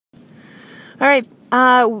All right,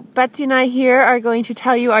 Betsy and I here are going to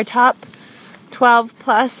tell you our top 12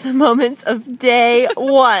 plus moments of day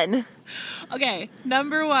one. Okay,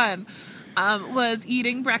 number one was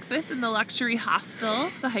eating breakfast in the luxury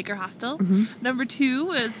hostel, the hiker hostel. Number two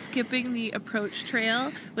was skipping the approach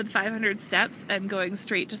trail with 500 steps and going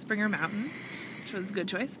straight to Springer Mountain, which was a good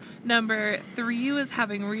choice. Number three was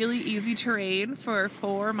having really easy terrain for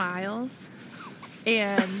 4 miles.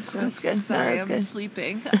 And That's good. Sorry, That was I'm good.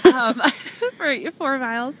 sleeping. For 4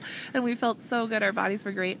 miles, and we felt so good. Our bodies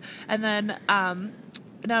were great. And then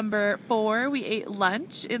number four, we ate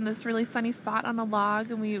lunch in this really sunny spot on a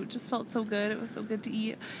log, and we just felt so good. It was so good to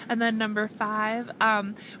eat. And then number five,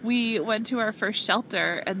 we went to our first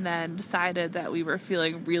shelter and then decided that we were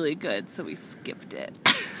feeling really good, so we skipped it.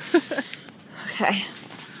 Okay.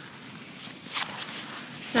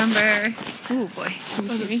 Number. Oh boy.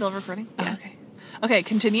 Was it still recording? Yeah. Oh, okay. Okay,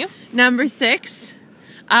 continue. Number 6,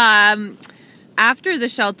 after the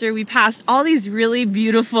shelter, we passed all these really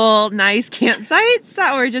beautiful, nice campsites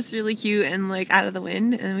that were just really cute and like out of the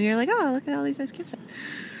wind. And we were like, oh, look at all these nice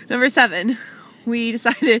campsites. Number 7, we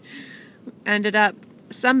ended up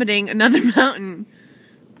summiting another mountain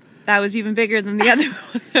that was even bigger than the other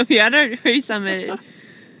one that we had already summited.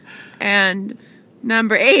 And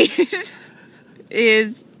number 8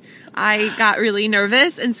 is I got really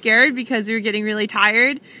nervous and scared because we were getting really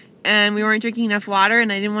tired and we weren't drinking enough water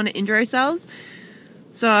and I didn't want to injure ourselves.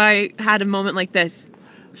 So I had a moment like this.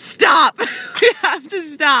 Stop! We have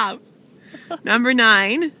to stop. Number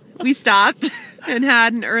 9, we stopped and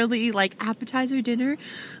had an early appetizer dinner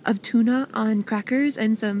of tuna on crackers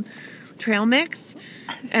and some trail mix,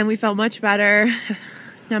 and we felt much better.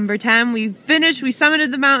 Number 10, we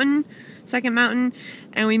summited the mountain, second mountain,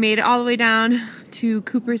 and we made it all the way down to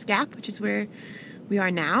Cooper's Gap, which is where we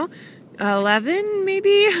are now. 11,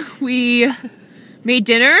 maybe, we made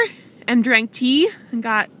dinner and drank tea and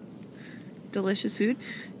got delicious food.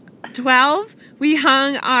 12, we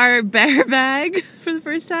hung our bear bag for the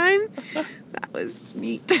first time. That was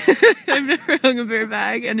neat. I've never hung a bear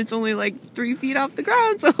bag, and it's only 3 feet off the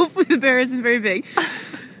ground, so hopefully the bear isn't very big.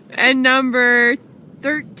 And number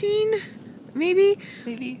 13, maybe,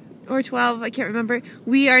 or 12, I can't remember.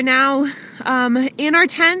 We are now in our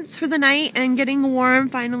tents for the night and getting warm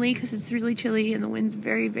finally because it's really chilly and the wind's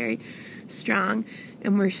very, very strong.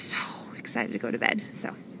 And we're so excited to go to bed.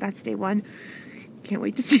 So that's day 1. Can't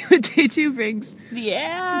wait to see what day 2 brings.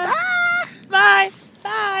 Yeah. Bye.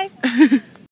 Bye. Bye.